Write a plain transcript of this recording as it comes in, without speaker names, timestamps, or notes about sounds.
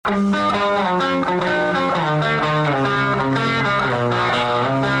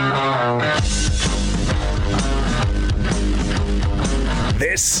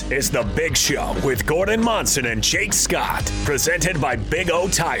is The Big Show with Gordon Monson and Jake Scott, presented by Big O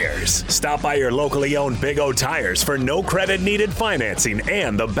Tires. Stop by your locally owned Big O Tires for no credit needed financing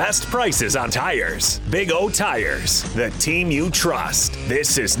and the best prices on tires. Big O Tires, the team you trust.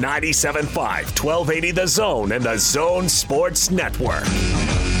 This is 97.5, 1280 The Zone and the Zone Sports Network.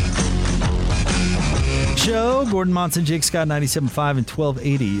 Show, Gordon Monson, Jake Scott, 97.5 and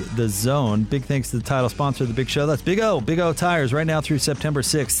 1280 The Zone. Big thanks to the title sponsor of the Big Show. That's Big O Tires. Right now through September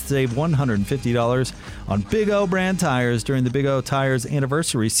 6th, save $150 on Big O brand tires during the Big O Tires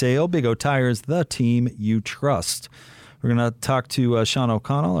anniversary sale. Big O Tires, the team you trust. We're going to talk to Sean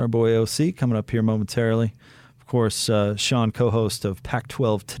O'Connell, our boy OC, coming up here momentarily. Of course, Sean, co-host of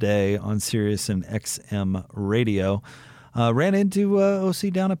Pac-12 Today on SIRIUS and XM Radio. Ran into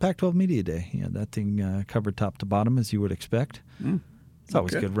OC down at Pac-12 Media Day. Yeah, that thing covered top to bottom, as you would expect. It's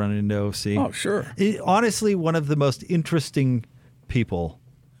always good running into OC. Oh, sure. Honestly, one of the most interesting people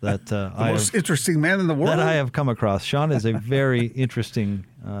that interesting man in the world that I have come across. Sean is a very interesting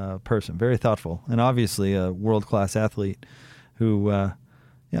person, very thoughtful, and obviously a world-class athlete who, has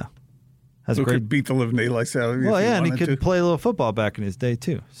who great. Could beat the living daylights out of you. Well, yeah, and he could play a little football back in his day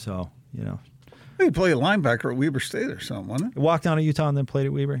too. So, you know. He played a linebacker at Weber State or something, wasn't it? Walked down at Utah and then played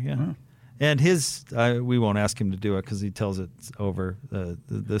at Weber, yeah. Oh. And his, we won't ask him to do it because he tells it over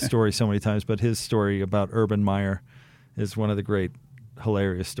the story so many times, but his story about Urban Meyer is one of the great,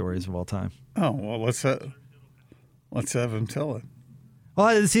 hilarious stories of all time. Oh, well, let's have him tell it.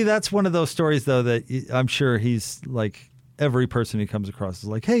 Well, see, that's one of those stories, though, that I'm sure he's like, every person he comes across is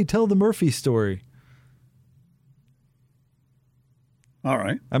like, hey, tell the Murphy story. All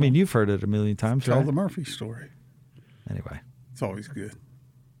right. I mean, you've heard it a million times, Tell right? the Murphy story. Anyway. It's always good.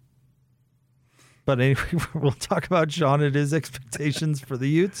 But anyway, we'll talk about Sean and his expectations for the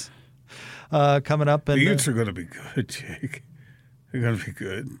Utes coming up. And the Utes are going to be good, Jake. They're going to be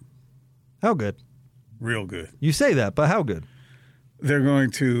good. How good? Real good. You say that, but how good? They're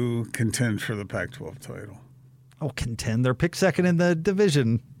going to contend for the Pac-12 title. Oh, contend. They're picked second in the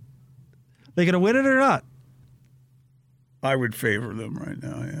division. They going to win it or not? I would favor them right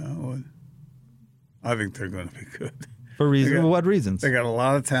now, yeah. I would. I think they're going to be good. For what reasons? They got a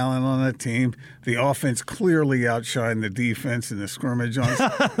lot of talent on that team. The offense clearly outshined the defense in the scrimmage.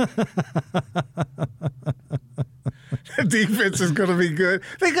 The defense is going to be good.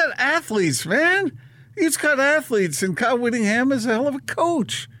 They got athletes, man. He's got athletes, and Kyle Whittingham is a hell of a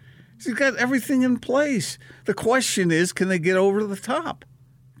coach. He's got everything in place. The question is, can they get over the top?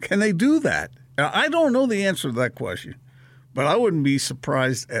 Can they do that? Now, I don't know the answer to that question. But I wouldn't be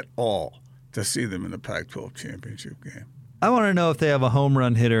surprised at all to see them in the Pac-12 championship game. I want to know if they have a home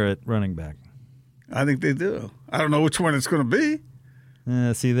run hitter at running back. I think they do. I don't know which one it's going to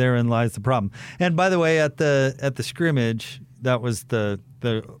be. See, therein lies the problem. And by the way, at the scrimmage, that was the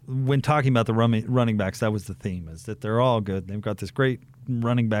when talking about the running backs, that was the theme, is that they're all good. They've got this great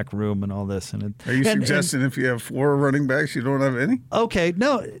running back room and all this. And are you suggesting if you have 4 running backs, you don't have any? Okay,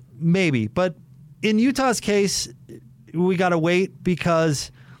 no, maybe. But in Utah's case, we got to wait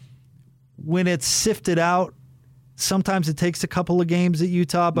because when it's sifted out, sometimes it takes a couple of games at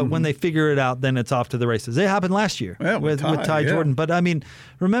Utah, but when they figure it out, then it's off to the races. It happened last year with Ty Jordan. But, I mean,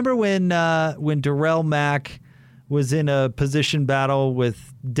 remember when Darrell Mack was in a position battle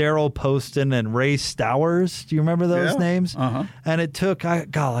with Daryl Poston and Ray Stowers? Do you remember those names? Uh-huh. And it took, I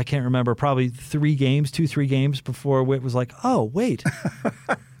can't remember, probably 3 games before Witt was like, oh, wait,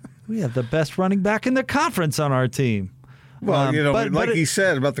 we have the best running back in the conference on our team. Well, but he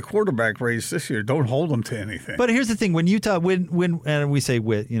said about the quarterback race this year, don't hold them to anything. But here's the thing: when Utah, when and we say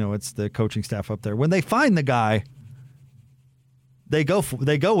Witt, it's the coaching staff up there. When they find the guy, they go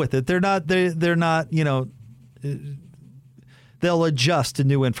with it. They're not. They'll adjust to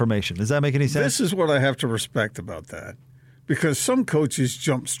new information. Does that make any sense? This is what I have to respect about that, because some coaches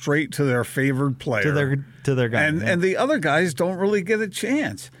jump straight to their favored player, to their guy, and the other guys don't really get a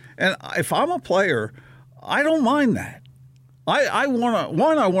chance. And if I'm a player, I don't mind that. I want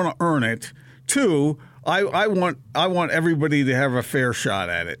to earn it. 2, I want everybody to have a fair shot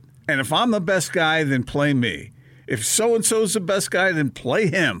at it. And if I'm the best guy, then play me. If so and so's the best guy, then play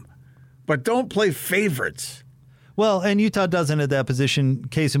him. But don't play favorites. Well, and Utah doesn't at that position.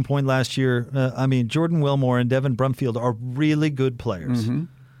 Case in point, last year, Jordan Wilmore and Devin Brumfield are really good players. Mm-hmm.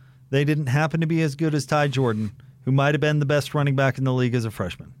 They didn't happen to be as good as Ty Jordan, who might have been the best running back in the league as a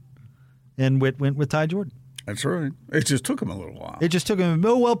freshman. And Witt went with Ty Jordan. That's right. It just took him a little while. It just took him,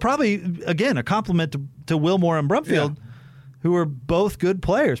 probably, again, a compliment to Wilmore and Brumfield, who are both good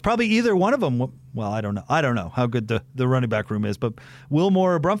players. Probably either one of them. Well, I don't know. I don't know how good the running back room is, but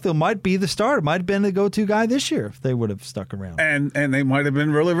Wilmore or Brumfield might be the starter. Might have been the go-to guy this year if they would have stuck around. And they might have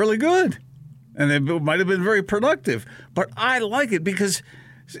been really, really good. And they might have been very productive. But I like it because,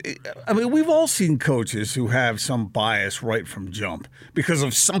 I mean, we've all seen coaches who have some bias right from jump because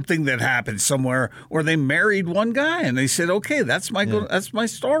of something that happened somewhere, or they married one guy and they said, okay, that's my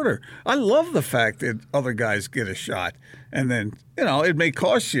starter. I love the fact that other guys get a shot. And then, it may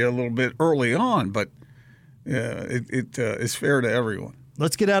cost you a little bit early on, but it is fair to everyone.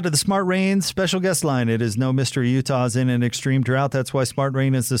 Let's get out to the Smart Rain special guest line. It is no mystery Utah is in an extreme drought. That's why Smart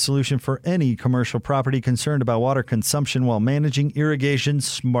Rain is the solution for any commercial property concerned about water consumption while managing irrigation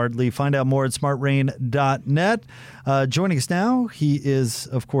smartly. Find out more at smartrain.net. Joining us now, he is,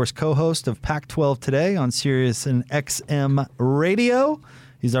 of course, co-host of Pac-12 Today on SIRIUS XM Radio.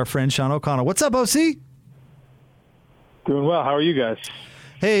 He's our friend Sean O'Connell. What's up, OC? Doing well. How are you guys?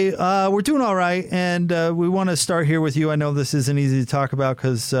 Hey, we're doing all right, and we want to start here with you. I know this isn't easy to talk about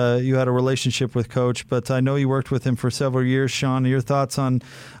because you had a relationship with Coach, but I know you worked with him for several years. Sean, your thoughts on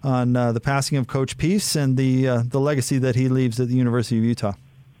the passing of Coach Peace and the legacy that he leaves at the University of Utah?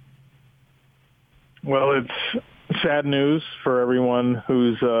 Well, it's sad news for everyone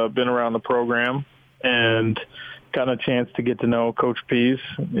who's been around the program and gotten a chance to get to know Coach Peace.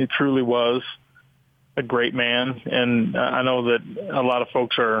 He truly was a great man, and I know that a lot of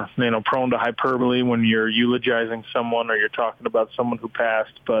folks are, prone to hyperbole when you're eulogizing someone or you're talking about someone who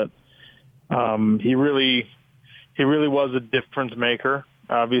passed, but he really was a difference maker.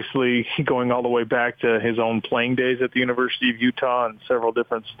 Obviously, going all the way back to his own playing days at the University of Utah and several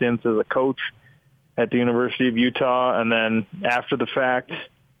different stints as a coach at the University of Utah, and then after the fact,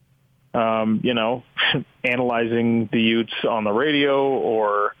 analyzing the Utes on the radio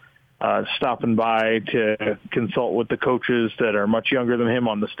or stopping by to consult with the coaches that are much younger than him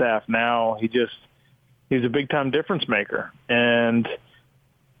on the staff now. He's a big-time difference maker, and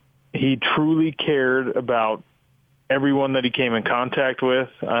he truly cared about everyone that he came in contact with.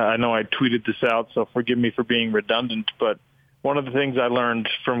 I know I tweeted this out, so forgive me for being redundant, but one of the things I learned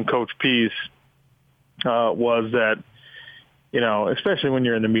from Coach Peace was that, especially when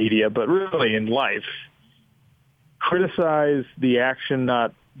you're in the media, but really in life, criticize the action,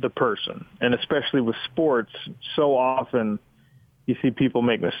 not the person. And especially with sports, so often you see people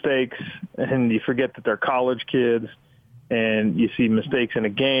make mistakes and you forget that they're college kids, and you see mistakes in a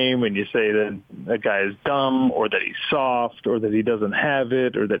game and you say that a guy is dumb or that he's soft or that he doesn't have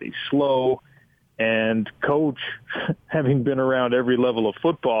it or that he's slow. And Coach, having been around every level of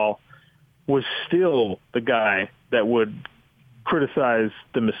football, was still the guy that would criticize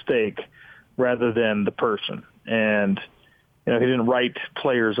the mistake rather than the person. And he didn't write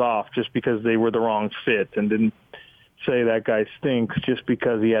players off just because they were the wrong fit, and didn't say that guy stinks just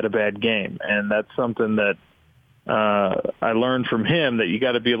because he had a bad game. And that's something that I learned from him, that you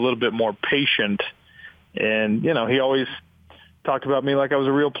got to be a little bit more patient. And, he always talked about me like I was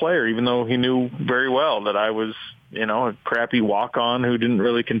a real player, even though he knew very well that I was, a crappy walk-on who didn't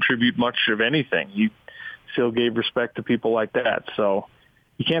really contribute much of anything. He still gave respect to people like that. So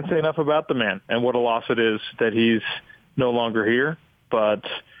you can't say enough about the man, and what a loss it is that he's no longer here, but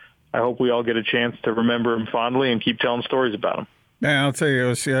I hope we all get a chance to remember him fondly and keep telling stories about him. Yeah, I'll tell you,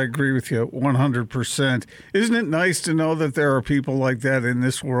 OC, I agree with you 100%. Isn't it nice to know that there are people like that in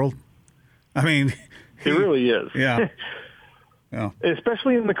this world? I mean, it really is. Yeah. Yeah.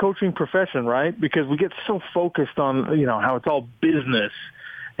 Especially in the coaching profession, right? Because we get so focused on, how it's all business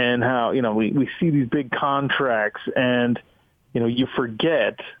and how, we see these big contracts, and you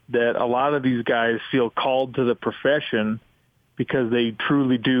forget that a lot of these guys feel called to the profession because they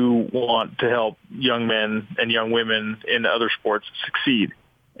truly do want to help young men and young women in other sports succeed.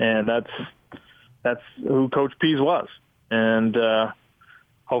 And that's who Coach Pease was. And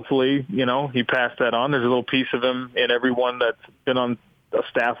hopefully, he passed that on. There's a little piece of him in everyone that's been on a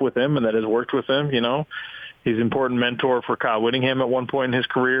staff with him and that has worked with him. He's an important mentor for Kyle Whittingham at one point in his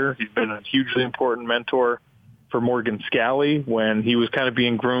career. He's been a hugely important mentor for Morgan Scalley when he was kind of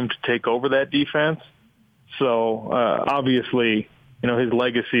being groomed to take over that defense. So obviously, his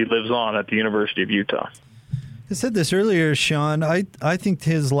legacy lives on at the University of Utah. I said this earlier, Sean. I think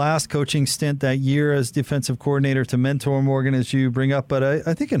his last coaching stint that year as defensive coordinator to mentor Morgan, as you bring up, but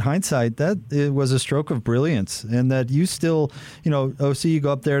I think in hindsight that it was a stroke of brilliance, and that you still, OC, you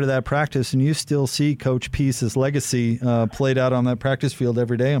go up there to that practice and you still see Coach Peace's legacy played out on that practice field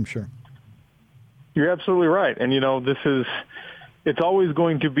every day, I'm sure. You're absolutely right. And, it's always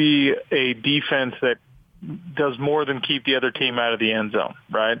going to be a defense that does more than keep the other team out of the end zone,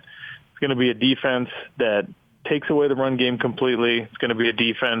 right? It's going to be a defense that takes away the run game completely. It's going to be a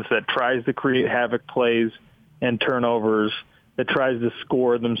defense that tries to create havoc plays and turnovers, that tries to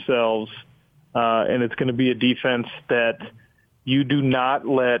score themselves, and it's going to be a defense that you do not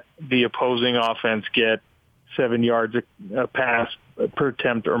let the opposing offense get 7 yards a pass per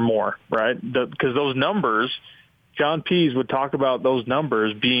attempt or more, right? Because those numbers, John Pease would talk about those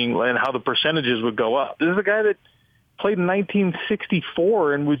numbers being and how the percentages would go up. This is a guy that played in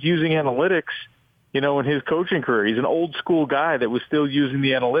 1964 and was using analytics, in his coaching career. He's an old school guy that was still using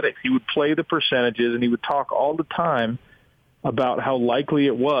the analytics. He would play the percentages, and he would talk all the time about how likely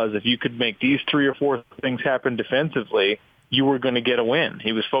it was if you could make these 3 or 4 things happen defensively, you were going to get a win.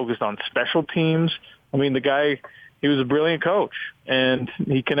 He was focused on special teams. I mean, the guy, he was a brilliant coach, and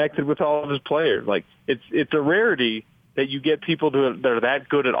he connected with all of his players. Like, it's a rarity that you get people that are that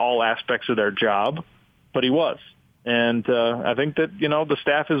good at all aspects of their job, but he was. And I think that, the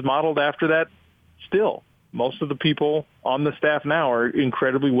staff is modeled after that still. Most of the people on the staff now are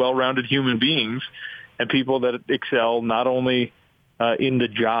incredibly well-rounded human beings and people that excel not only in the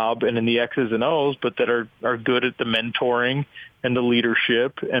job and in the X's and O's, but that are good at the mentoring and the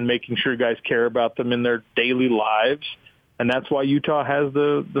leadership and making sure guys care about them in their daily lives. And that's why Utah has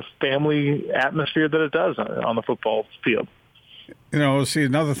the family atmosphere that it does on the football field. See,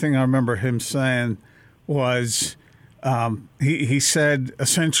 another thing I remember him saying was he said,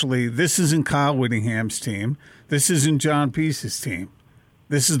 essentially, this isn't Kyle Whittingham's team. This isn't John Peace's team.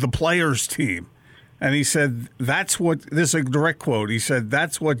 This is the players' team. And he said, this is a direct quote. He said,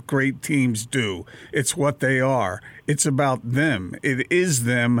 that's what great teams do. It's what they are. It's about them. It is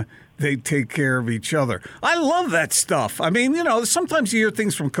them. They take care of each other. I love that stuff. I mean, sometimes you hear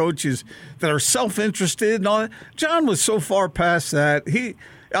things from coaches that are self-interested and all that. John was so far past that.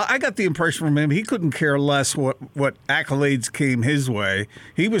 I got the impression from him he couldn't care less what accolades came his way.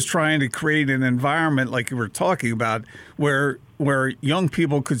 He was trying to create an environment, like you were talking about, where young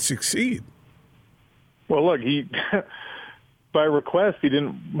people could succeed. Well, look, by request, he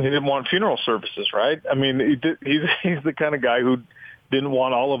didn't want funeral services, right? I mean, he's the kind of guy who didn't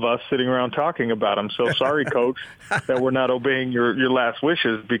want all of us sitting around talking about him. So sorry, Coach, that we're not obeying your last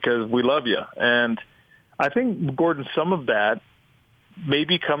wishes because we love you. And I think, Gordon, some of that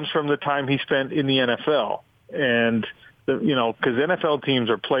maybe comes from the time he spent in the NFL. And, because NFL teams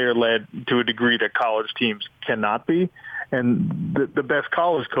are player-led to a degree that college teams cannot be. And the best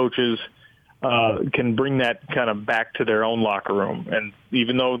college coaches can bring that kind of back to their own locker room. And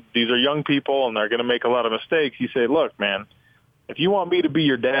even though these are young people and they're going to make a lot of mistakes, you say, look, man, if you want me to be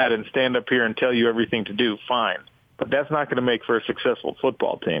your dad and stand up here and tell you everything to do, fine. But that's not going to make for a successful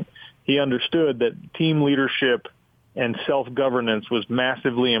football team. He understood that team leadership and self-governance was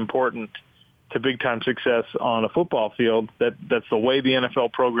massively important to big-time success on a football field. That's the way the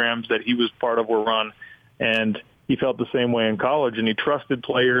NFL programs that he was part of were run. And he felt the same way in college, and he trusted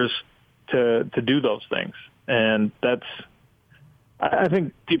players to do those things. And I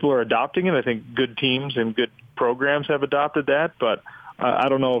think people are adopting it. I think good teams and good programs have adopted that, but I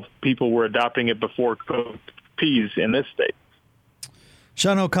don't know if people were adopting it before Coach Pease in this state.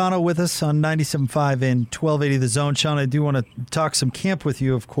 Sean O'Connell with us on 97.5 and 1280 The Zone. Sean, I do want to talk some camp with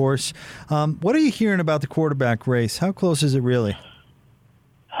you, of course. What are you hearing about the quarterback race? How close is it really?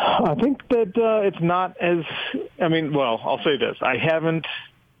 I think that it's not as – I'll say this. I haven't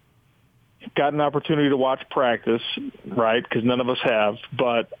got an opportunity to watch practice, right, because none of us have.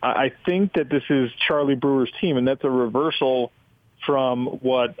 But I think that this is Charlie Brewer's team, and that's a reversal from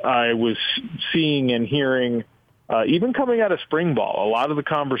what I was seeing and hearing even coming out of spring ball. A lot of the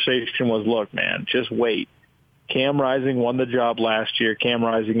conversation was, look, man, just wait. Cam Rising won the job last year. Cam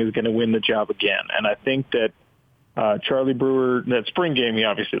Rising is going to win the job again. And I think that Charlie Brewer, that spring game, he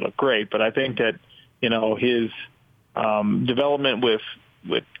obviously looked great, but I think that, his development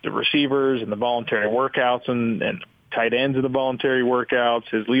with the receivers and the voluntary workouts and tight ends in the voluntary workouts,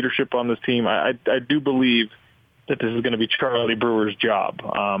 his leadership on this team, I do believe that this is going to be Charlie Brewer's job.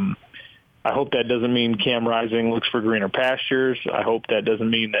 I hope that doesn't mean Cam Rising looks for greener pastures. I hope that doesn't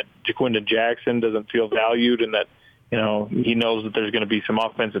mean that Jaquindon Jackson doesn't feel valued and that, he knows that there's going to be some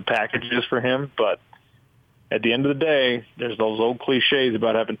offensive packages for him. But at the end of the day, there's those old cliches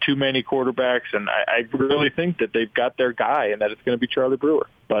about having too many quarterbacks, and I really think that they've got their guy and that it's going to be Charlie Brewer.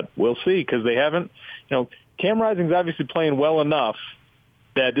 But we'll see, because they haven't, Cam Rising's obviously playing well enough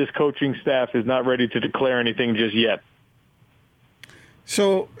that this coaching staff is not ready to declare anything just yet.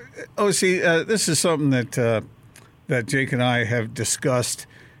 So, OC, this is something that Jake and I have discussed.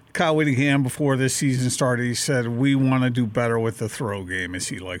 Kyle Whittingham, before this season started, he said, we want to do better with the throw game, as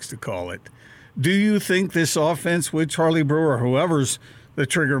he likes to call it. Do you think this offense with Charlie Brewer, whoever's the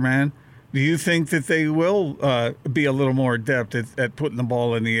trigger man, Do you think that they will be a little more adept at putting the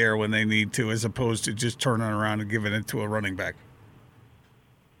ball in the air when they need to, as opposed to just turning around and giving it to a running back?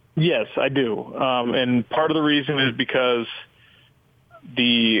 Yes, I do. And part of the reason is because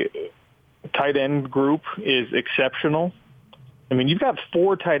the tight end group is exceptional. I mean, you've got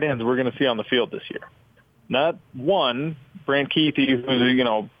 4 tight ends we're going to see on the field this year. Not one, Brant Keithy, who's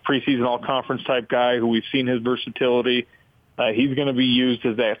a preseason all-conference type guy who we've seen his versatility. He's going to be used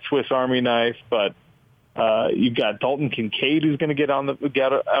as that Swiss Army knife, but you've got Dalton Kincaid who's going to get out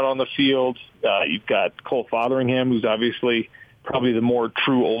on the field. You've got Cole Fotheringham, who's obviously probably the more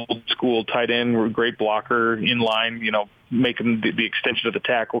true old school tight end, great blocker in line, making the extension of the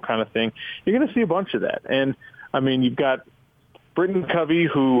tackle kind of thing. You're going to see a bunch of that. And, I mean, you've got Britton Covey,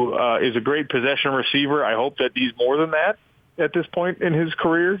 who is a great possession receiver. I hope that he's more than that at this point in his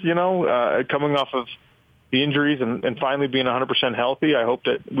career, coming off of the injuries and finally being 100% healthy. I hope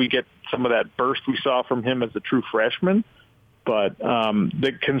that we get some of that burst we saw from him as a true freshman. But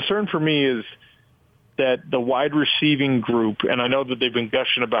the concern for me is that the wide receiving group, and I know that they've been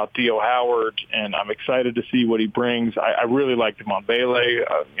gushing about Theo Howard, and I'm excited to see what he brings. I really like Devon Bailey,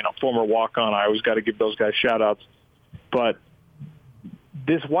 former walk-on. I always got to give those guys shout-outs. But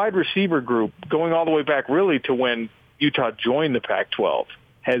this wide receiver group, going all the way back really to when Utah joined the Pac-12,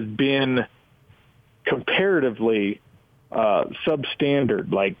 has been comparatively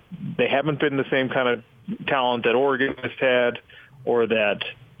substandard. Like, they haven't been the same kind of talent that Oregon has had, or that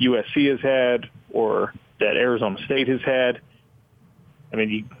USC has had, or that Arizona State has had. I mean,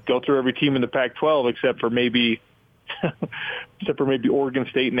 you go through every team in the Pac-12 except for maybe Oregon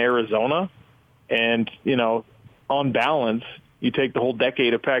State and Arizona, and on balance, you take the whole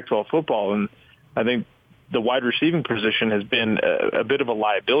decade of Pac-12 football, and I think the wide receiving position has been a bit of a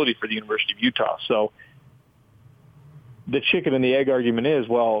liability for the University of Utah. So the chicken and the egg argument is,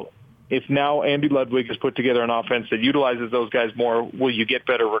 well, if now Andy Ludwig has put together an offense that utilizes those guys more, will you get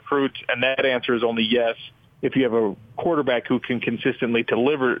better recruits? And that answer is only yes, if you have a quarterback who can consistently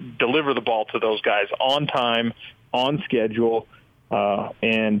deliver the ball to those guys on time, on schedule,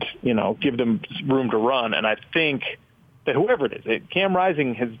 and give them room to run. And I think that whoever it is, Cam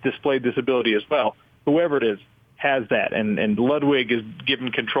Rising has displayed this ability as well. Whoever it is has that, and Ludwig is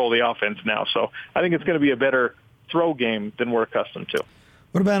given control of the offense now. So I think it's going to be a better throw game than we're accustomed to.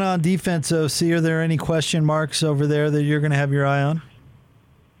 What about on defense, OC? Are there any question marks over there that you're going to have your eye on?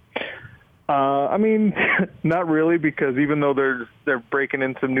 I mean, not really, because even though they're breaking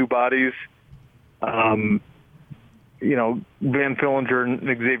in some new bodies, Van Fillinger and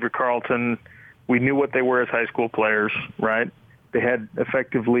Xavier Carlton, we knew what they were as high school players, right? They had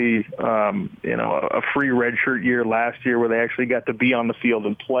effectively, a free redshirt year last year where they actually got to be on the field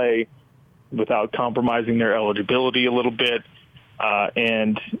and play without compromising their eligibility a little bit.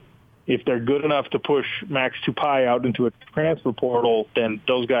 And if they're good enough to push Max Tupai out into a transfer portal, then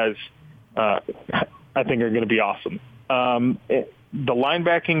those guys, I think, are going to be awesome. The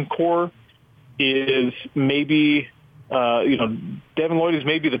linebacking core is maybe, Devin Lloyd is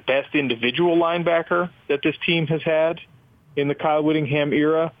maybe the best individual linebacker that this team has had in the Kyle Whittingham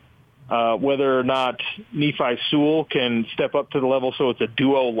era. Whether or not Nephi Sewell can step up to the level so it's a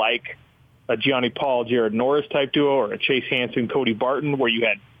duo like a Gianni Paul, Jared Norris type duo, or a Chase Hansen, Cody Barton, where you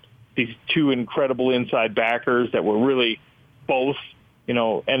had these two incredible inside backers that were really both,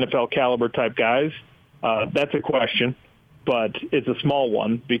 NFL caliber type guys. That's a question, but it's a small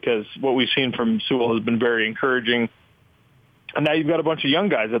one because what we've seen from Sewell has been very encouraging. And now you've got a bunch of young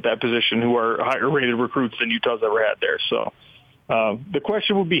guys at that position who are higher rated recruits than Utah's ever had there. So the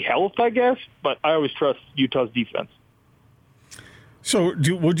question would be health, I guess, but I always trust Utah's defense. So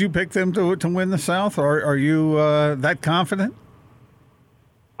would you pick them to win the South, or are you that confident?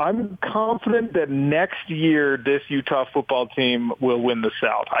 I'm confident that next year this Utah football team will win the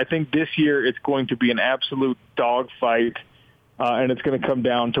South. I think this year it's going to be an absolute dogfight, and it's going to come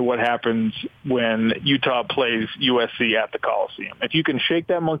down to what happens when Utah plays USC at the Coliseum. If you can shake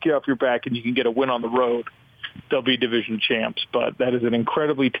that monkey off your back and you can get a win on the road, they'll be division champs. But that is an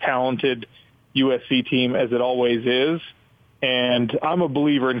incredibly talented USC team, as it always is. And I'm a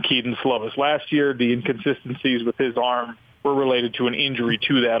believer in Keaton Slovis. Last year, the inconsistencies with his arm were related to an injury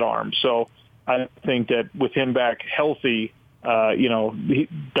to that arm. So I think that with him back healthy, they're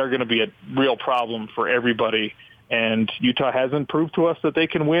going to be a real problem for everybody. And Utah hasn't proved to us that they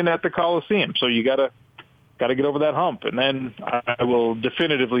can win at the Coliseum. So you got to get over that hump. And then I will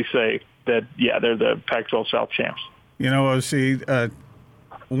definitively say that, they're the Pac-12 South champs.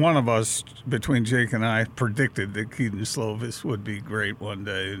 One of us, between Jake and I, predicted that Keaton Slovis would be great one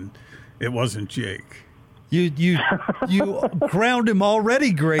day, and it wasn't Jake. You crowned him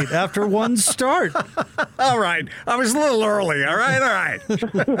already great after one start. All right. I was a little early. All right.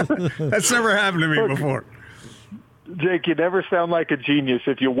 That's never happened to me before. Jake, you never sound like a genius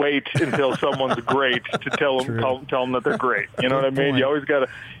if you wait until someone's great to tell them that they're great. You know what I mean? You always gotta,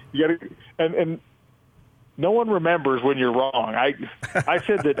 and no one remembers when you're wrong. I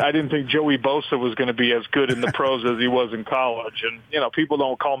said that I didn't think Joey Bosa was going to be as good in the pros as he was in college, and people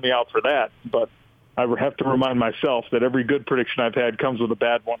don't call me out for that, but I have to remind myself that every good prediction I've had comes with a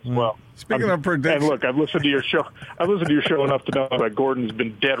bad one as well. Speaking of predictions, and look, I've listened to your show. I've listened to your show enough to know that Gordon's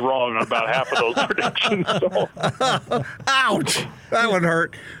been dead wrong on about half of those predictions. So. Ouch, that would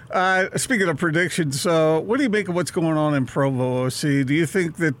hurt. Speaking of predictions, what do you make of what's going on in Provo, OC? Do you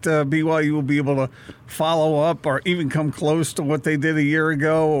think that BYU will be able to follow up or even come close to what they did a year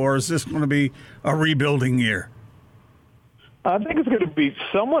ago, or is this going to be a rebuilding year? I think it's going to be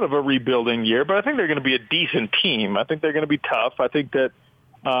somewhat of a rebuilding year, but I think they're going to be a decent team. I think they're going to be tough. I think that,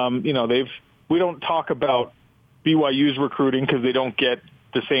 we don't talk about BYU's recruiting because they don't get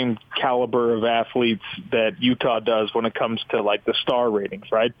the same caliber of athletes that Utah does when it comes to like the star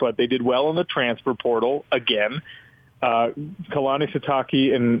ratings, right? But they did well in the transfer portal again. Kalani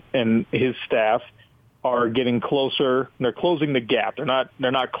Sitake and his staff are getting closer. They're closing the gap. They're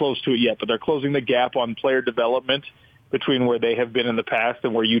not close to it yet, but they're closing the gap on player development between where they have been in the past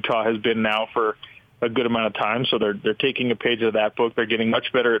and where Utah has been now for a good amount of time. So they're taking a page of that book. They're getting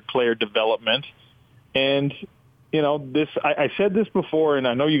much better at player development. And, I said this before, and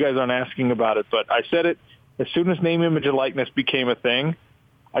I know you guys aren't asking about it, but I said it as soon as name, image, and likeness became a thing.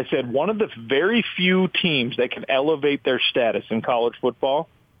 I said one of the very few teams that can elevate their status in college football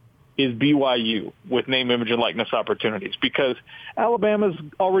is BYU with name, image, and likeness opportunities, because Alabama's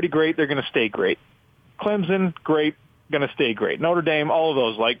already great. They're going to stay great. Clemson, great, going to stay great. Notre Dame, all of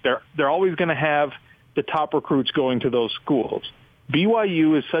those, they're always going to have the top recruits going to those schools.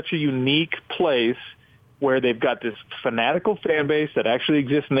 BYU is such a unique place where they've got this fanatical fan base that actually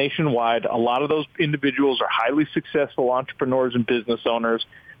exists nationwide. A lot of those individuals are highly successful entrepreneurs and business owners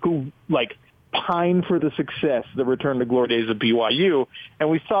who pine for the success, the return to glory days of BYU. And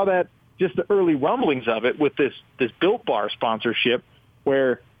we saw that just the early rumblings of it with this Built Bar sponsorship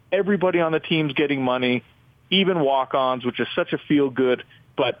where everybody on the team's getting money, even walk-ons, which is such a feel-good.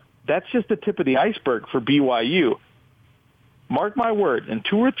 But that's just the tip of the iceberg for BYU. Mark my words, in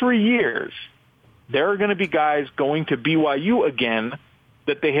 2 or 3 years, there are going to be guys going to BYU again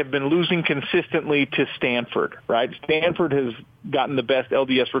that they have been losing consistently to Stanford, right? Stanford has gotten the best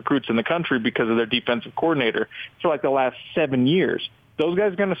LDS recruits in the country because of their defensive coordinator for the last 7 years. Those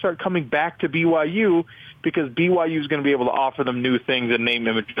guys are going to start coming back to BYU because BYU is going to be able to offer them new things in name,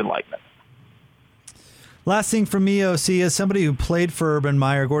 image, and likeness. Last thing from me, OC, as somebody who played for Urban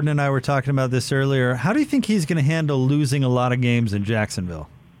Meyer, Gordon and I were talking about this earlier. How do you think he's going to handle losing a lot of games in Jacksonville?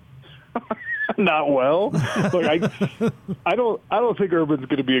 Not well. Look, I don't think Urban's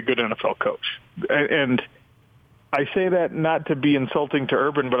going to be a good NFL coach, and I say that not to be insulting to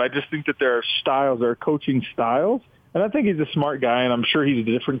Urban, but I just think that there are coaching styles, and I think he's a smart guy, and I'm sure he's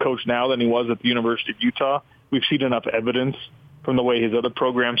a different coach now than he was at the University of Utah. We've seen enough evidence from the way his other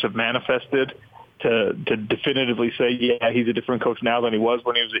programs have manifested to definitively say, yeah, he's a different coach now than he was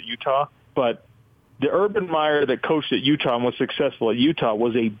when he was at Utah. But the Urban Meyer that coached at Utah and was successful at Utah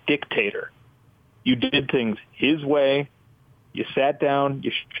was a dictator. You did things his way. You sat down.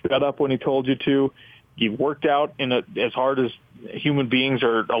 You shut up when he told you to. You worked out as hard as human beings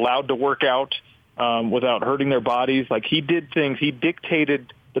are allowed to work out without hurting their bodies. He did things. He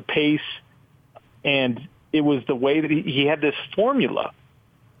dictated the pace, and it was the way that he had this formula.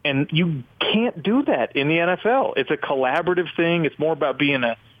 And you can't do that in the NFL. It's a collaborative thing. It's more about being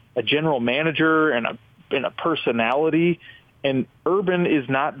a general manager and a personality. And Urban is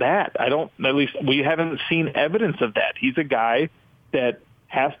not that. At least we haven't seen evidence of that. He's a guy that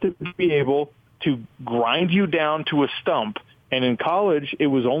has to be able to grind you down to a stump. And in college, it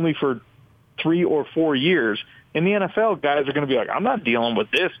was only for 3 or 4 years. In the NFL, guys are going to be like, I'm not dealing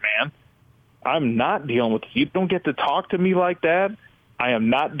with this, man. I'm not dealing with this. You don't get to talk to me like that. I am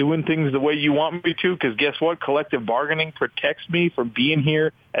not doing things the way you want me to, because guess what? Collective bargaining protects me from being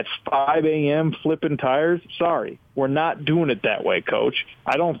here at 5 a.m. flipping tires. Sorry, we're not doing it that way, Coach.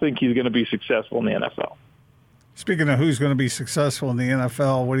 I don't think he's going to be successful in the NFL. Speaking of who's going to be successful in the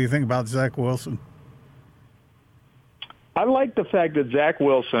NFL, what do you think about Zach Wilson? I like the fact that Zach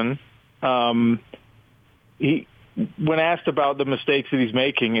Wilson, when asked about the mistakes that he's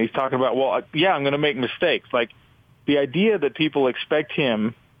making, he's talking about, well, yeah, I'm going to make mistakes. The idea that people expect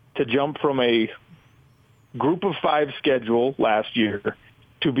him to jump from a group of 5 schedule last year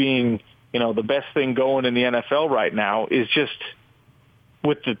to being the best thing going in the NFL right now is just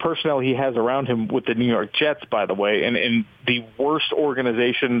with the personnel he has around him with the New York Jets, by the way, and the worst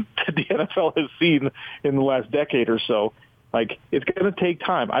organization that the NFL has seen in the last decade or so. Like, it's going to take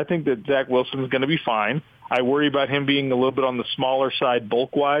time. I think that Zach Wilson is going to be fine. I worry about him being a little bit on the smaller side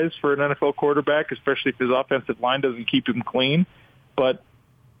bulk-wise for an NFL quarterback, especially if his offensive line doesn't keep him clean. But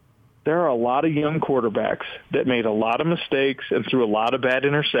there are a lot of young quarterbacks that made a lot of mistakes and threw a lot of bad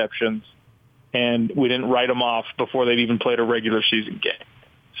interceptions, and we didn't write them off before they'd even played a regular season game.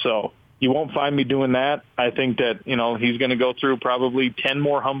 So you won't find me doing that. I think that, he's going to go through probably 10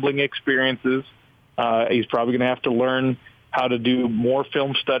 more humbling experiences. He's probably going to have to learn how to do more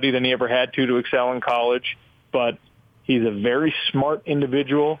film study than he ever had to excel in college. But he's a very smart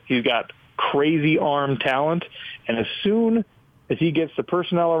individual. He's got crazy arm talent. And as soon as he gets the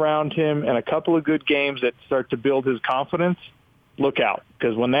personnel around him and a couple of good games that start to build his confidence, look out.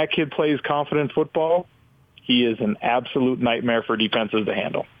 Because when that kid plays confident football, he is an absolute nightmare for defenses to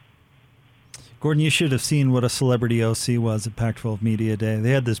handle. Gordon, you should have seen what a celebrity OC was at Pac-12 Media Day.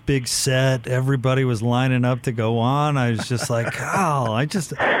 They had this big set. Everybody was lining up to go on. I was just like, oh, I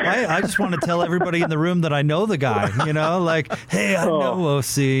just want to tell everybody in the room that I know the guy, like, hey, I know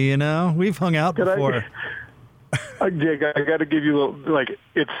OC, we've hung out before. Jake, I got to give you a little,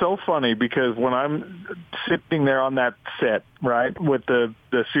 it's so funny because when I'm sitting there on that set, right, with the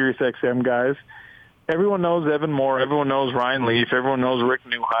Sirius XM guys, everyone knows Evan Moore. Everyone knows Ryan Leaf. Everyone knows Rick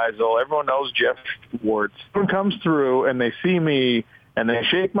Neuheisel. Everyone knows Jeff Schwartz. Someone comes through, and they see me, and they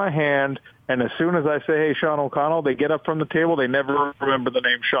shake my hand, and as soon as I say, hey, Sean O'Connell, they get up from the table. They never remember the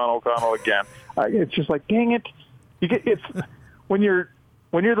name Sean O'Connell again. It's just like, dang it. It's when you're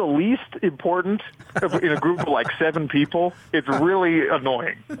the least important in a group of like 7 people, it's really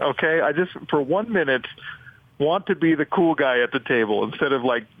annoying, okay? I just, for 1 minute, want to be the cool guy at the table instead of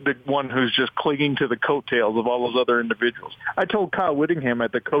like the one who's just clinging to the coattails of all those other individuals. I told Kyle Whittingham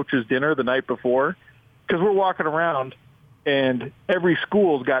at the coach's dinner the night before, because we're walking around and every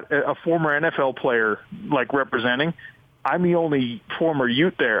school's got a former NFL player like representing. I'm the only former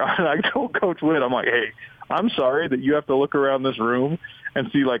Ute there. And I told Coach Witt, I'm like, hey, I'm sorry that you have to look around this room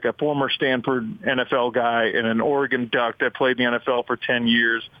and see like a former Stanford NFL guy and an Oregon Duck that played in the NFL for 10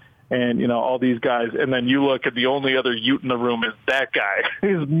 years. And, all these guys. And then you look at the only other Ute in the room is that guy.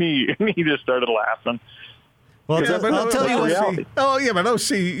 Is me. And he just started laughing. Well, yeah, I'll tell you what. Oh, yeah, but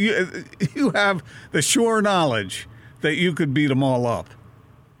OC, you have the sure knowledge that you could beat them all up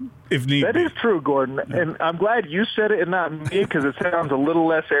if need be. That is true, Gordon. And I'm glad you said it and not me because it sounds a little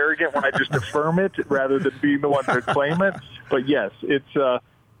less arrogant when I just affirm it rather than being the one to claim it. But, yes,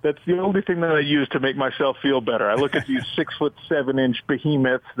 that's the only thing that I use to make myself feel better. I look at these 6'7"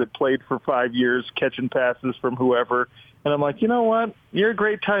 behemoths that played for 5 years, catching passes from whoever, and I'm like, you know what? You're a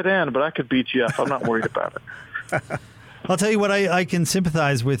great tight end, but I could beat you up. I'm not worried about it. I'll tell you what, I can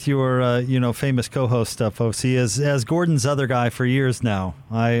sympathize with your, famous co-host stuff, OC, as Gordon's other guy for years now.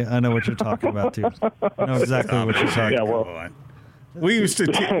 I know what you're talking about, too. I know exactly what you're talking about. We used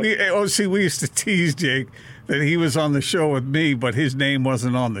to tease Jake that he was on the show with me, but his name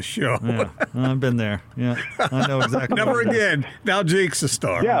wasn't on the show. Yeah, I've been there. Yeah, I know exactly. Never again. Now Jake's a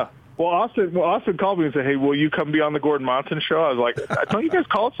star. Yeah. Well, Austin called me and said, hey, will you come be on the Gordon Monson show? I was like, don't you guys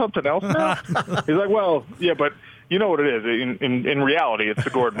call it something else now? He's like, well, yeah, but you know what it is. In reality, it's the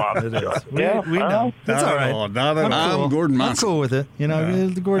Gordon Monson show. We know. That's all right. I'm Gordon Monson. I'm cool with it.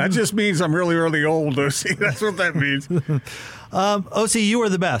 The Gordon. That just means I'm really, really old, OC. That's what that means. OC, you are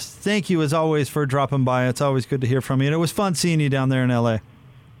the best. Thank you, as always, for dropping by. It's always good to hear from you. And it was fun seeing you down there in L.A.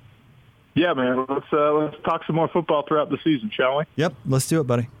 Yeah, man. Let's talk some more football throughout the season, shall we? Yep. Let's do it,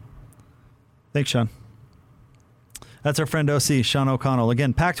 buddy. Thanks, Sean. That's our friend OC, Sean O'Connell.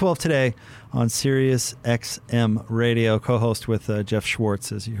 Again, Pac-12 Today on Sirius XM Radio, co-host with Jeff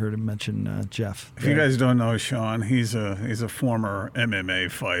Schwartz, as you heard him mention Jeff. If you guys don't know Sean, he's a former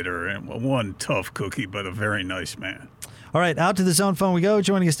MMA fighter and one tough cookie, but a very nice man. All right, out to the zone phone we go.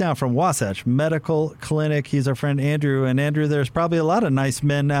 Joining us now from Wasatch Medical Clinic, he's our friend Andrew. And Andrew, there's probably a lot of nice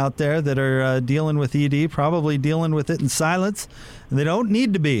men out there that are dealing with ED, probably dealing with it in silence, and they don't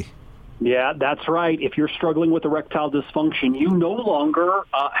need to be. Yeah, that's right. If you're struggling with erectile dysfunction, you no longer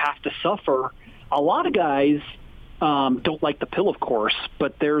have to suffer. A lot of guys don't like the pill, of course,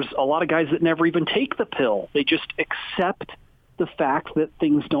 but there's a lot of guys that never even take the pill. They just accept the fact that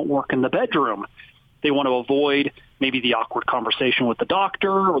things don't work in the bedroom. They want to avoid maybe the awkward conversation with the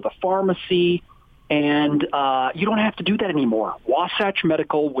doctor or the pharmacy, and you don't have to do that anymore. Wasatch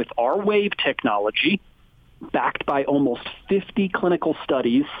Medical, with our WAVE technology, backed by almost 50 clinical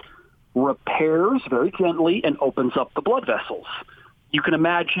studies, repairs very gently and opens up the blood vessels. You can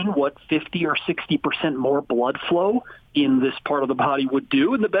imagine what 50 or 60% more blood flow in this part of the body would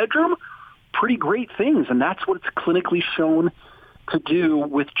do in the bedroom. Pretty great things, and that's what it's clinically shown to do.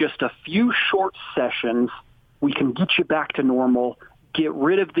 With just a few short sessions, we can get you back to normal, get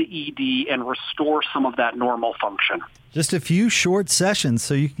rid of the ED, and restore some of that normal function. Just a few short sessions,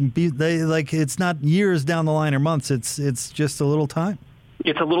 so you can be it's not years down the line or months. It's just a little time.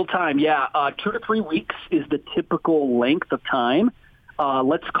 It's a little time, yeah. 2 to 3 weeks is the typical length of time.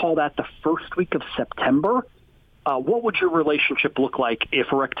 Let's call that the first week of September. What would your relationship look like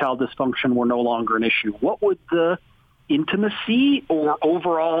if erectile dysfunction were no longer an issue? What would the intimacy or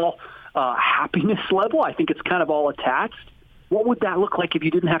overall happiness level, I think it's kind of all attached, what would that look like if you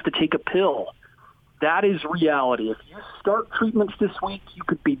didn't have to take a pill? That is reality. If you start treatments this week, you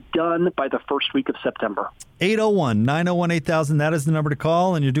could be done by the first week of September. 801-901-8000, that is the number to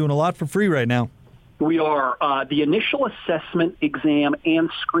call, and you're doing a lot for free right now. We are. The initial assessment, exam,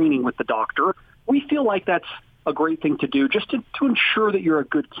 and screening with the doctor, we feel like that's a great thing to do just to ensure that you're a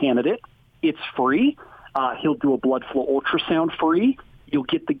good candidate. It's free. He'll do a blood flow ultrasound free. You'll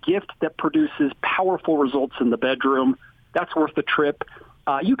get the gift that produces powerful results in the bedroom. That's worth the trip.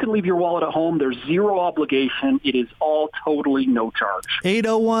 You can leave your wallet at home. There's zero obligation. It is all totally no charge.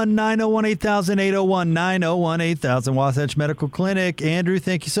 801-901-8000, 801-901-8000, Wasatch Medical Clinic. Andrew,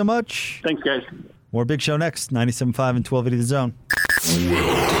 thank you so much. Thanks, guys. More Big Show next, 97.5 and 1280 The Zone.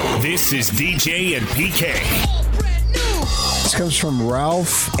 This is DJ and PK. This comes from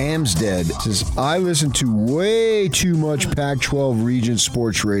Ralph Amstead. It says, I listen to way too much Pac-12 region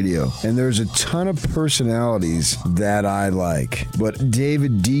sports radio, and there's a ton of personalities that I like. But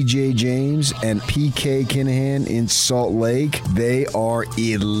David DJ James and PK Kinahan in Salt Lake, they are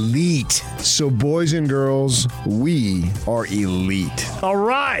elite. So boys and girls, we are elite. All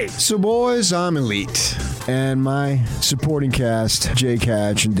right. So boys, I'm elite. And my supporting cast, Jake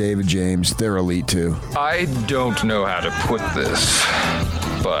Hatch and David James, they're elite too. I don't know how to put this,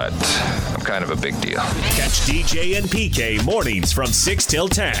 but I'm kind of a big deal. Catch DJ and PK mornings from 6 till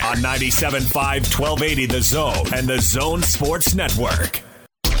 10 on 97.5, 1280 The Zone and the Zone Sports Network.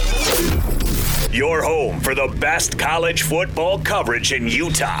 Your home for the best college football coverage in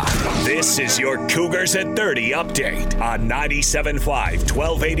Utah. This is your Cougars at 30 update on 97.5,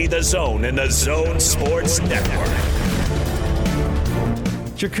 1280 The Zone and the Zone Sports Network.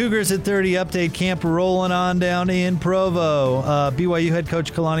 It's your Cougars at 30 update. Camp rolling on down in Provo. BYU head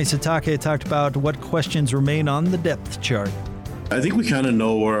coach Kalani Sitake talked about what questions remain on the depth chart. I think we kind of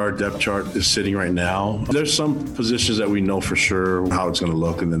know where our depth chart is sitting right now. There's some positions that we know for sure how it's going to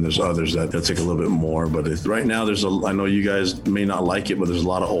look, and then there's others that take a little bit more. But right now, I know you guys may not like it, but there's a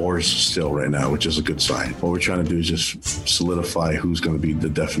lot of ors still right now, which is a good sign. What we're trying to do is just solidify who's going to be the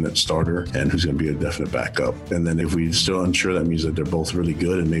definite starter and who's going to be a definite backup. And then if we're still unsure, that means that they're both really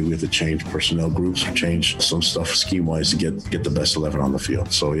good, and maybe we have to change personnel groups or change some stuff scheme-wise to get the best 11 on the field.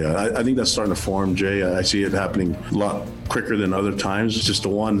 So, yeah, I think that's starting to form, Jay. I see it happening a lot quicker than other times. It's just the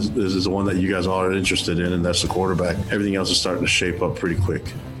one is the one that you guys all are interested in, and that's the quarterback. Everything else is starting to shape up pretty quick.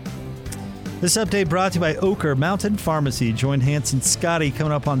 This update brought to you by Ochre Mountain Pharmacy. Join Hanson Scotty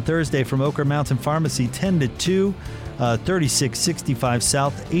coming up on Thursday from Ochre Mountain Pharmacy, 10 to 2, 3665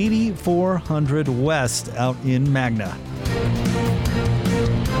 South, 8400 West out in Magna.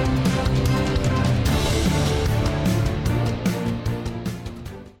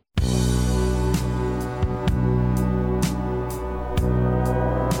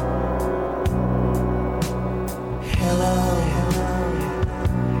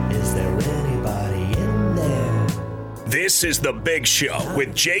 This is The Big Show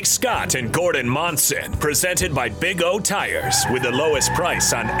with Jake Scott and Gordon Monson, presented by Big O Tires, with the lowest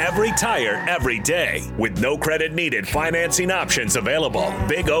price on every tire every day, with no credit needed financing options available.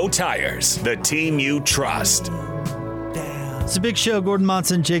 Big O Tires, the team you trust. It's a Big Show. Gordon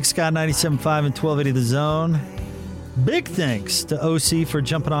Monson, Jake Scott, 97.5 and 1280 The Zone. Big thanks to OC for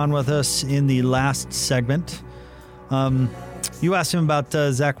jumping on with us in the last segment. You asked him about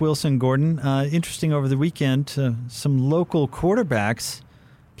Zach Wilson, Gordon. Interesting over the weekend, some local quarterbacks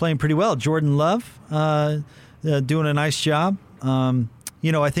playing pretty well. Jordan Love doing a nice job.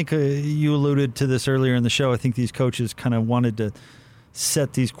 I think you alluded to this earlier in the show. I think these coaches kind of wanted to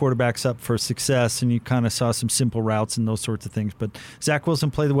set these quarterbacks up for success, and you kind of saw some simple routes and those sorts of things. But Zach Wilson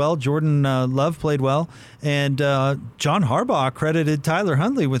played well. Jordan Love played well. And John Harbaugh credited Tyler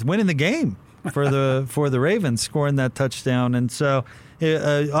Huntley with winning the game for the Ravens, scoring that touchdown. And so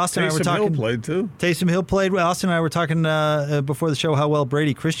Austin and I were talking. Taysom Hill played too. Taysom Hill played well. Austin and I were talking before the show how well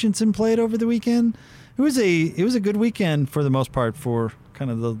Brady Christensen played over the weekend. It was a good weekend for the most part for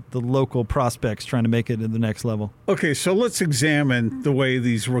kind of the local prospects trying to make it to the next level. Okay, so let's examine the way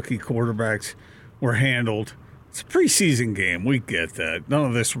these rookie quarterbacks were handled. It's a preseason game. We get that. None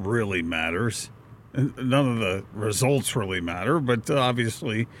of this really matters. None of the results really matter, but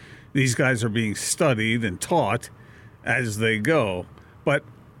obviously these guys are being studied and taught as they go. But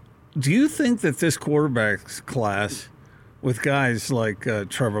do you think that this quarterback's class, with guys like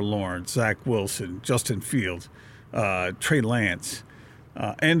Trevor Lawrence, Zach Wilson, Justin Fields, Trey Lance,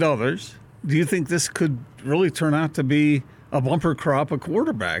 and others, do you think this could really turn out to be a bumper crop of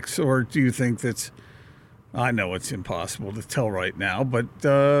quarterbacks? Or do you think that's, I know it's impossible to tell right now, but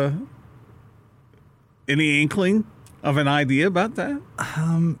any inkling of an idea about that?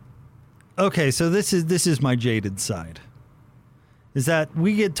 Okay, so this is my jaded side. Is that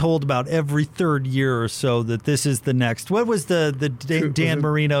we get told about every third year or so that this is the next. What was the Dan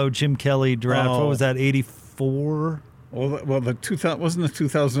Marino, Jim Kelly draft? What was that, 84? Well, the 2000 wasn't the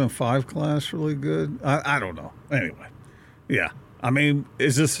 2005 class really good? I don't know. Anyway, yeah. I mean,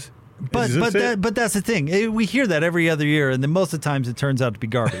 is this? But that's the thing. We hear that every other year, and then most of the times it turns out to be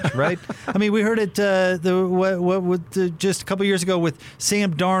garbage, right? I mean, we heard it just a couple years ago with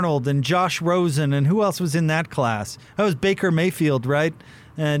Sam Darnold and Josh Rosen, and who else was in that class? That was Baker Mayfield, right?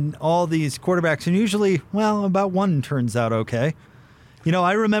 And all these quarterbacks, and usually, well, about one turns out okay. You know,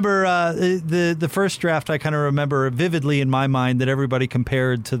 I remember the first draft. I kind of remember vividly in my mind that everybody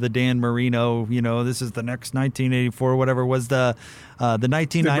compared to the Dan Marino. You know, this is the next 1984, whatever was the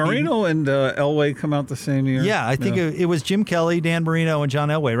 1990. Did Marino and Elway come out the same year? Yeah, I think it was Jim Kelly, Dan Marino, and John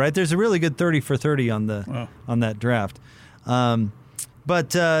Elway. Right? There's a really good 30 for 30 on that draft.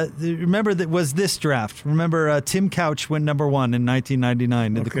 But remember that was this draft. Remember Tim Couch went number 1 in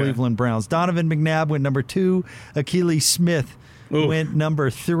 1999 to the Cleveland Browns. Donovan McNabb went number 2. Achilles Smith went number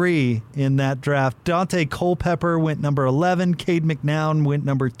 3 in that draft. Dante Culpepper went number 11. Cade McNown went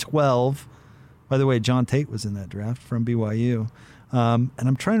number 12. By the way, John Tate was in that draft from BYU. And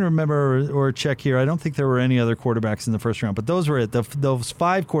I'm trying to remember or check here. I don't think there were any other quarterbacks in the first round, but those were it. Those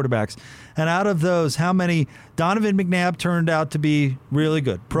 5 quarterbacks. And out of those, how many? Donovan McNabb turned out to be really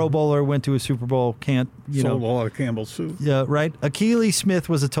good. Pro Bowler, went to a Super Bowl. Sold a lot of Campbell's soup. Yeah, right. Achilles Smith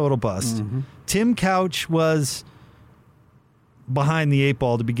was a total bust. Mm-hmm. Tim Couch was behind the 8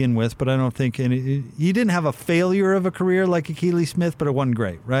 ball to begin with, but I don't think he didn't have a failure of a career like Achilles Smith, but it wasn't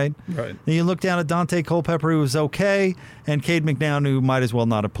great, right? Right. And you look down at Dante Culpepper, who was okay, and Cade McNown, who might as well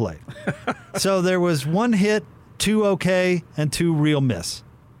not have played. So there was 1 hit, 2 okay, and 2 real miss.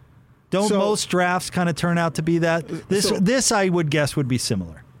 Most drafts kind of turn out to be that? This I would guess would be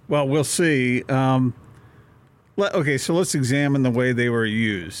similar. Well, we'll see. Okay, so let's examine the way they were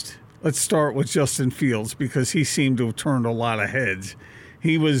used. Let's start with Justin Fields because he seemed to have turned a lot of heads.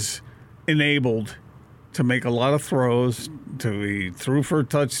 He was enabled to make a lot of throws. He threw for a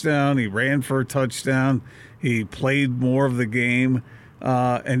touchdown. He ran for a touchdown. He played more of the game.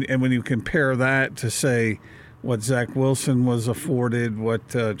 And when you compare that to, say, what Zach Wilson was afforded, what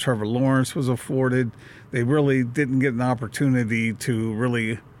Trevor Lawrence was afforded, they really didn't get an opportunity to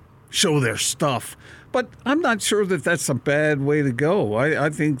really show their stuff. But I'm not sure that that's a bad way to go. I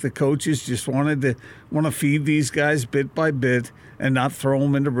think the coaches just want to feed these guys bit by bit and not throw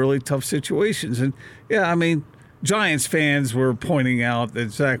them into really tough situations. And, yeah, I mean, Giants fans were pointing out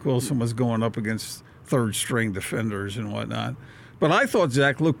that Zach Wilson was going up against third-string defenders and whatnot. But I thought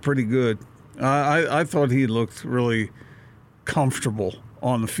Zach looked pretty good. I thought he looked really comfortable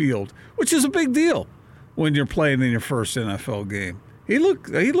on the field, which is a big deal when you're playing in your first NFL game. He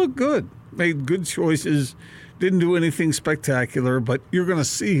looked good. Made good choices, didn't do anything spectacular, but you're going to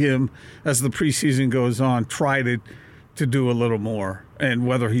see him as the preseason goes on try to do a little more. And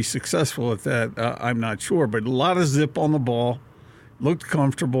whether he's successful at that, I'm not sure. But a lot of zip on the ball, looked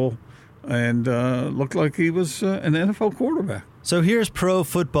comfortable, and looked like he was an NFL quarterback. So here's Pro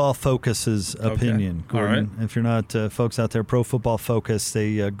Football Focus's opinion, Gordon. All right. If you're not folks out there, Pro Football Focus,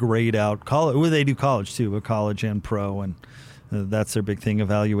 they grade out college. Well, they do college too, but college and pro, and that's their big thing,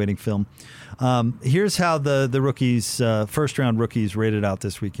 evaluating film. Here's how the rookies, first-round rookies, rated out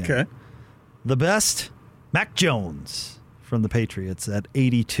this weekend. Okay. The best, Mac Jones from the Patriots at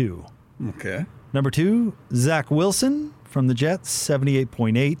 82. Okay. Number 2, Zach Wilson from the Jets,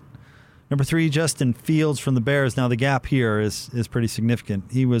 78.8. Number 3, Justin Fields from the Bears. Now, the gap here is pretty significant.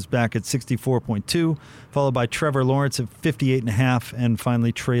 He was back at 64.2, followed by Trevor Lawrence at 58.5, and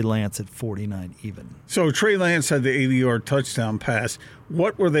finally Trey Lance at 49 even. So Trey Lance had the 80-yard touchdown pass.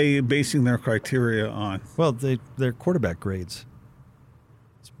 What were they basing their criteria on? Well, their quarterback grades.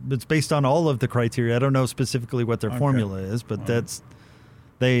 It's based on all of the criteria. I don't know specifically what their formula is, but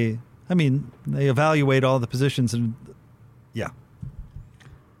they evaluate all the positions, and yeah.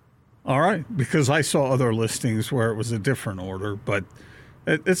 All right, because I saw other listings where it was a different order, but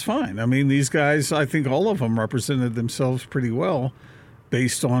it's fine. I mean, these guys, I think all of them represented themselves pretty well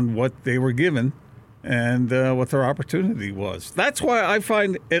based on what they were given and what their opportunity was. That's why I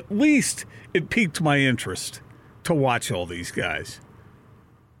find at least it piqued my interest to watch all these guys.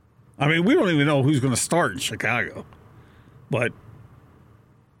 I mean, we don't even know who's going to start in Chicago, but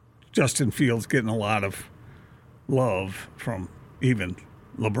Justin Fields getting a lot of love from even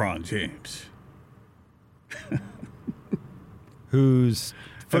LeBron James. Who's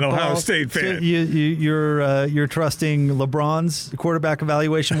an Ohio State fan. So you're trusting LeBron's quarterback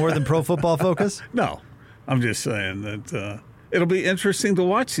evaluation more than Pro Football Focus? No, I'm just saying that it'll be interesting to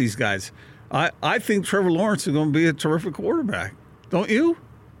watch these guys. I think Trevor Lawrence is going to be a terrific quarterback. Don't you?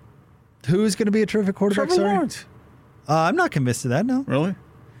 Who's going to be a terrific quarterback? Trevor Lawrence. I'm not convinced of that, no. Really?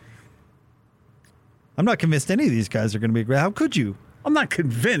 I'm not convinced any of these guys are going to be great. How could you? I'm not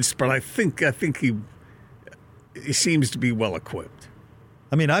convinced, but I think he seems to be well equipped.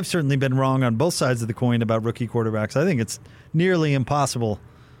 I mean, I've certainly been wrong on both sides of the coin about rookie quarterbacks. I think it's nearly impossible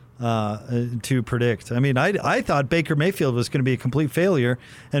to predict. I mean, I thought Baker Mayfield was going to be a complete failure,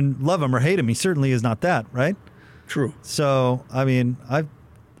 and love him or hate him, he certainly is not that, right? True. So, I mean,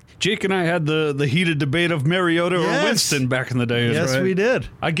 Jake and I had the heated debate of Mariota or Winston back in the day. Yes, right? we did.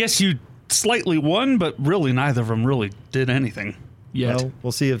 I guess you slightly won, but really neither of them really did anything yet. Well,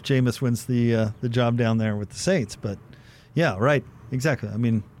 we'll see if Jameis wins the job down there with the Saints. But, yeah, right, exactly. I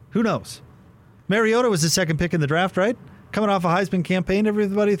mean, who knows? Mariota was the second pick in the draft, right? Coming off a Heisman campaign,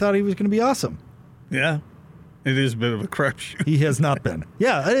 everybody thought he was going to be awesome. Yeah, it is a bit of a crapshoot. He has not been.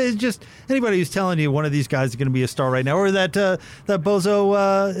 Yeah, it's just anybody who's telling you one of these guys is going to be a star right now, or that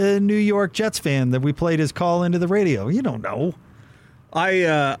bozo New York Jets fan that we played his call into the radio. You don't know.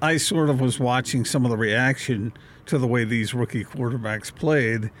 I sort of was watching some of the reaction to the way these rookie quarterbacks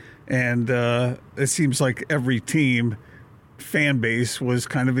played, and it seems like every team fan base was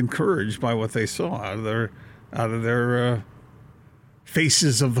kind of encouraged by what they saw out of their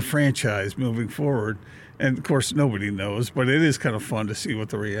faces of the franchise moving forward. And, of course, nobody knows, but it is kind of fun to see what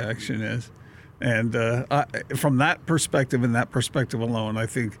the reaction is. And from that perspective and that perspective alone, I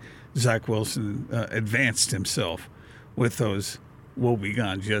think Zach Wilson advanced himself with those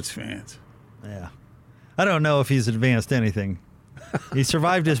woebegone Jets fans. Yeah. I don't know if he's advanced anything. He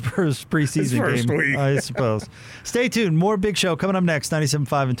survived his first preseason game, week. I suppose. Stay tuned. More Big Show coming up next. 97.5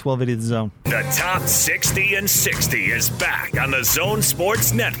 and 1280 The Zone. The Top 60 and 60 is back on the Zone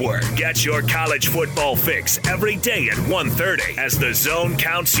Sports Network. Get your college football fix every day at 1:30 as the Zone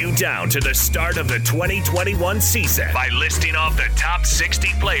counts you down to the start of the 2021 season by listing off the top 60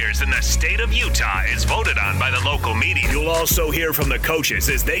 players in the state of Utah as voted on by the local media. You'll also hear from the coaches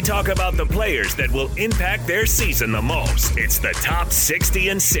as they talk about the players that will impact their season the most. It's the Top 60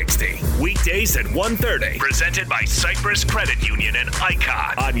 and 60. Weekdays at 1:30. Presented by Cypress Credit Union and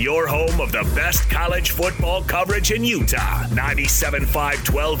Icon. On your home of the best college football coverage in Utah.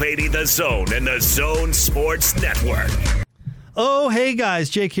 97.5 1280 The Zone and the Zone Sports Network. Oh, hey guys,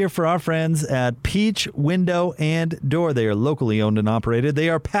 Jake here for our friends at Peach Window and Door. They are locally owned and operated. They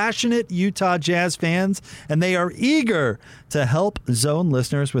are passionate Utah Jazz fans, and they are eager to help Zone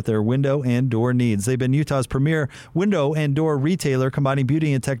listeners with their window and door needs. They've been Utah's premier window and door retailer, combining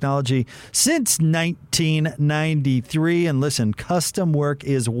beauty and technology since 1993. And listen, custom work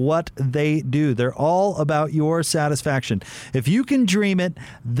is what they do. They're all about your satisfaction. If you can dream it,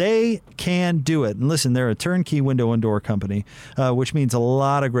 they can do it. And listen, they're a turnkey window and door company, which means a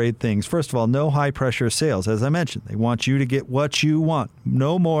lot of great things. First of all, no high-pressure sales. As I mentioned, they want you to get what you want.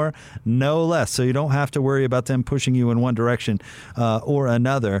 No more, no less. So you don't have to worry about them pushing you in one direction or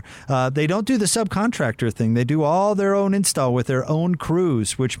another. They don't do the subcontractor thing. They do all their own install with their own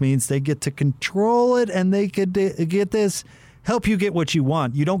crews, which means they get to control it, and they could get this, help you get what you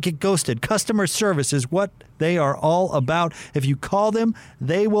want. You don't get ghosted. Customer service is what they are all about. If you call them,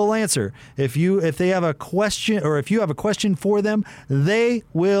 they will answer. If they have a question, or if you have a question for them, they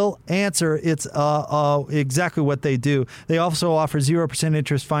will answer. It's exactly what they do. They also offer 0%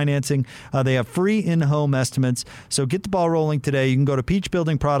 interest financing. They have free in-home estimates. So get the ball rolling today. You can go to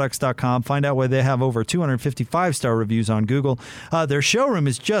peachbuildingproducts.com, find out why they have over 250 5-star reviews on Google. Their showroom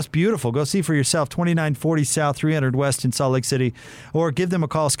is just beautiful. Go see for yourself, 2940 South, 300 West in Salt Lake City, or give them a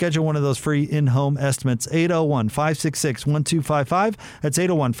call. Schedule one of those free in-home estimates. 801-566-1255. That's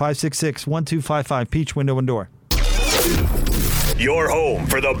 801-566-1255. Peach Window and Door. Your home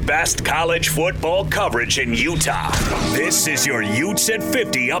for the best college football coverage in Utah. This is your Utes at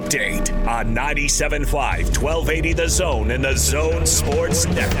 50 update on 97.5, 1280 The Zone and the Zone Sports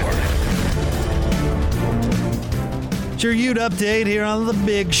Network. It's your Ute update here on the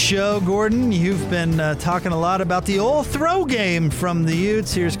Big Show. Gordon, you've been talking a lot about the old throw game from the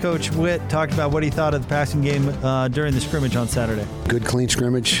Utes. Here's Coach Witt talking about what he thought of the passing game during the scrimmage on Saturday. Good, clean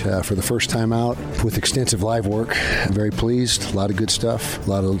scrimmage for the first time out with extensive live work. I'm very pleased. A lot of good stuff. A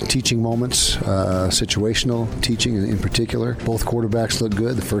lot of teaching moments, situational teaching in particular. Both quarterbacks look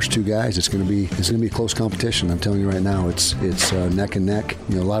good. The first two guys, it's going to be a close competition. I'm telling you right now, it's neck and neck.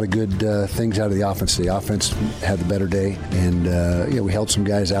 A lot of good things out of the offense. The offense had the better day. And, we held some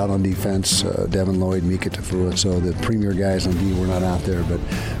guys out on defense, Devin Lloyd, Mika Tafua. So the premier guys on D were not out there.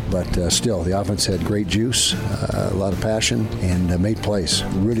 But still, the offense had great juice, a lot of passion, and made plays.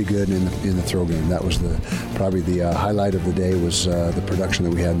 Really good in the throw game. That was probably the highlight of the day was the production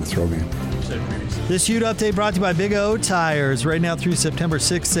that we had in the throw game. This Ute update brought to you by Big O Tires. Right now through September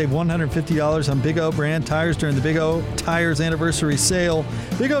 6th, save $150 on Big O brand tires during the Big O Tires anniversary sale.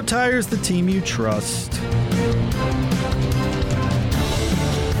 Big O Tires, the team you trust.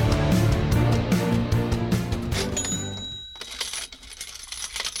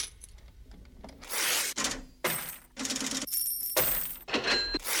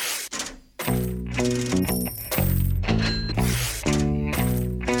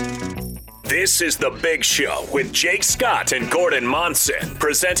 This is The Big Show with Jake Scott and Gordon Monson,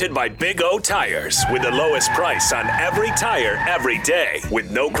 presented by Big O Tires, with the lowest price on every tire every day,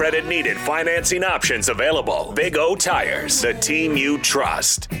 with no credit needed financing options available. Big O Tires, the team you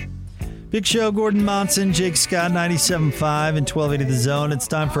trust. Big Show, Gordon Monson, Jake Scott, 97.5 and 1280 The Zone. It's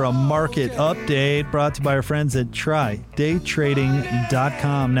time for a market update brought to you by our friends at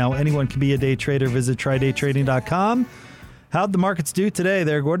TryDayTrading.com. Now, anyone can be a day trader. Visit TryDayTrading.com. How'd the markets do today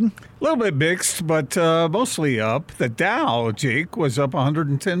there, Gordon? A little bit mixed, but mostly up. The Dow, Jake, was up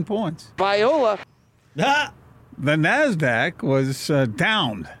 110 points. Viola. Ah! The NASDAQ was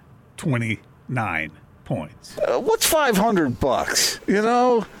down 29 points. What's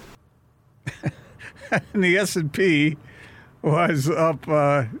 $500? And the S&P was up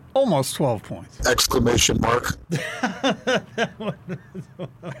almost 12 points. Exclamation mark.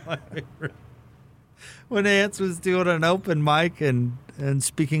 When Ants was doing an open mic and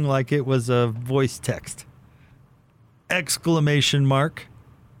speaking like it was a voice text. Exclamation mark.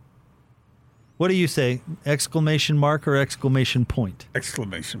 What do you say? Exclamation mark or exclamation point?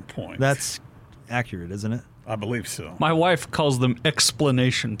 Exclamation point. That's accurate, isn't it? I believe so. My wife calls them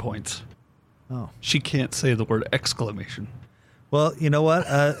explanation points. Oh. She can't say the word exclamation. Well, you know what?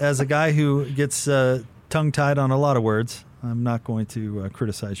 As a guy who gets tongue-tied on a lot of words, I'm not going to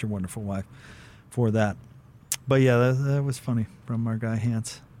criticize your wonderful wife for that. But yeah, that was funny from our guy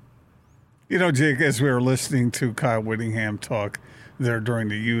Hans. Jake, as we were listening to Kyle Whittingham talk there during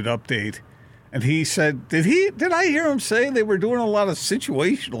the Ute update, and he said, did I hear him say they were doing a lot of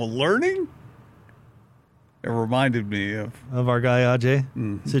situational learning? It reminded me of our guy Ajay,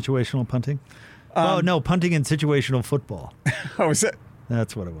 situational punting. No, punting and situational football. Oh, is that?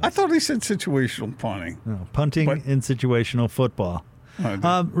 That's what it was. I thought he said situational punting. No, punting and situational football.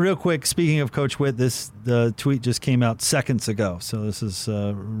 Real quick, speaking of Coach Witt, the tweet just came out seconds ago, so this is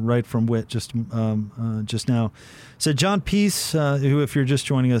right from Witt just now. Said John Peace, who, if you're just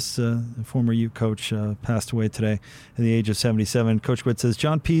joining us, former Ute coach, passed away today at the age of 77. Coach Witt says,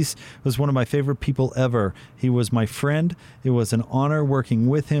 John Peace was one of my favorite people ever. He was my friend. It was an honor working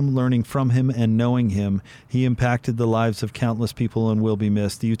with him, learning from him, and knowing him. He impacted the lives of countless people and will be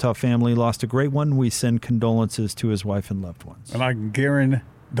missed. The Utah family lost a great one. We send condolences to his wife and loved ones. And I can guarantee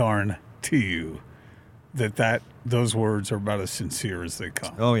you that those words are about as sincere as they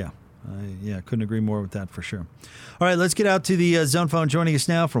come. Oh, yeah. Couldn't agree more with that for sure. All right, let's get out to the Zone Phone. Joining us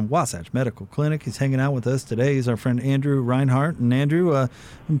now from Wasatch Medical Clinic. He's hanging out with us today. He's our friend Andrew Reinhardt. And Andrew,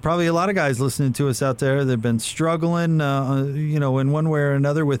 probably a lot of guys listening to us out there, they've been struggling, in one way or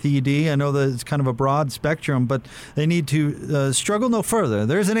another with ED. I know that it's kind of a broad spectrum, but they need to struggle no further.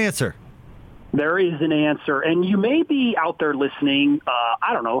 There's an answer. There is an answer. And you may be out there listening,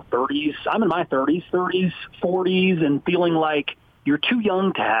 30s. I'm in my 30s, 40s, and feeling like you're too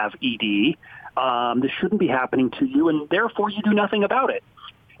young to have ED. This shouldn't be happening to you, and therefore you do nothing about it.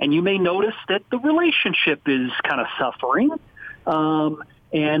 And you may notice that the relationship is kind of suffering,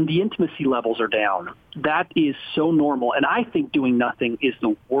 and the intimacy levels are down. That is so normal, and I think doing nothing is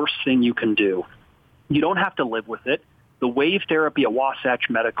the worst thing you can do. You don't have to live with it. The wave therapy at Wasatch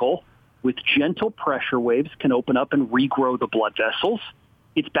Medical with gentle pressure waves can open up and regrow the blood vessels.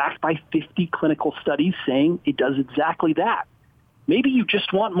 It's backed by 50 clinical studies saying it does exactly that. Maybe you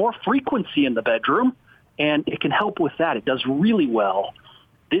just want more frequency in the bedroom, and it can help with that. It does really well.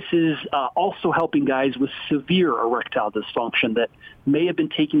 This is also helping guys with severe erectile dysfunction that may have been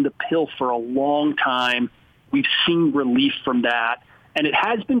taking the pill for a long time we've seen relief from that. And it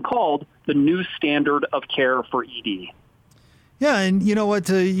has been called the new standard of care for ED. Yeah, and you know what?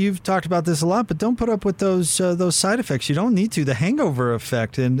 You've talked about this a lot, but don't put up with those side effects. You don't need to. The hangover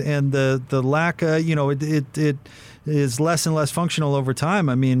effect and the lack, it is less and less functional over time.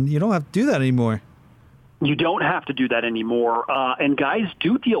 I mean, you don't have to do that anymore. You don't have to do that anymore. And guys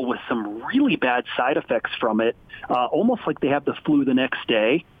do deal with some really bad side effects from it, almost like they have the flu the next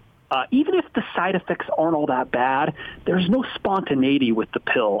day. Even if the side effects aren't all that bad, there's no spontaneity with the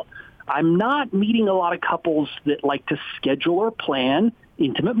pill. I'm not meeting a lot of couples that like to schedule or plan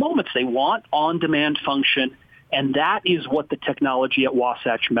intimate moments. They want on-demand function, and that is what the technology at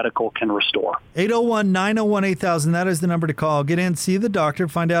Wasatch Medical can restore. 801-901-8000, that is the number to call. Get in, see the doctor,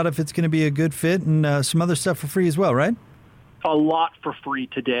 find out if it's going to be a good fit, and some other stuff for free as well, right? A lot for free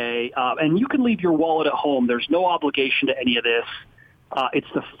today, and you can leave your wallet at home. There's no obligation to any of this. It's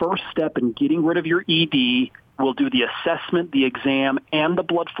the first step in getting rid of your ED. We'll do the assessment, the exam, and the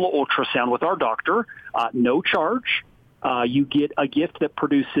blood flow ultrasound with our doctor. No charge. You get a gift that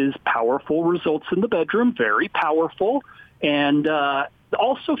produces powerful results in the bedroom, very powerful. And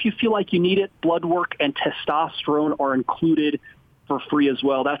also, if you feel like you need it, blood work and testosterone are included for free as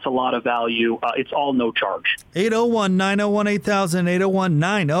well. That's a lot of value. It's all no charge. 801-901-8000,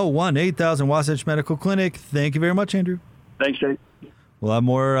 801-901-8000, Wasatch Medical Clinic. Thank you very much, Andrew. Thanks, Jay. We'll have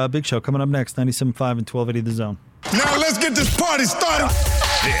more Big Show coming up next, 97.5 and 1280 The Zone. Now let's get this party started.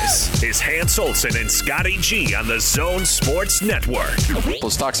 This is Hans Olsen and Scotty G on the Zone Sports Network.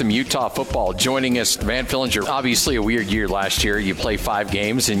 Let's talk some Utah football. Joining us, Van Fillinger. Obviously a weird year last year. You played 5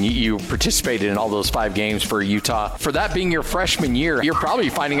 games, and you participated in all those 5 games for Utah. For that being your freshman year, you're probably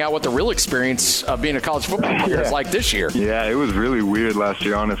finding out what the real experience of being a college football player is like this year. Yeah, it was really weird last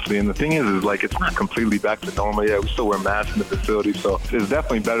year, honestly. And the thing is like it's not completely back to normal yet. We still wear masks in the facility, so it's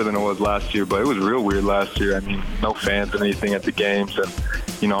definitely better than it was last year. But it was real weird last year. I mean, no fans or anything at the games,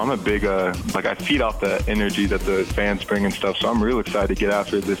 and I'm a big I feed off the energy that the fans bring and stuff. So I'm real excited to get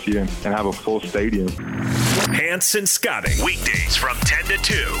after it this year and have a full stadium. Hans and Scotty, weekdays from 10 to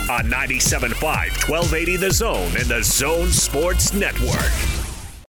 2 on 97.5, 1280 The Zone and the Zone Sports Network.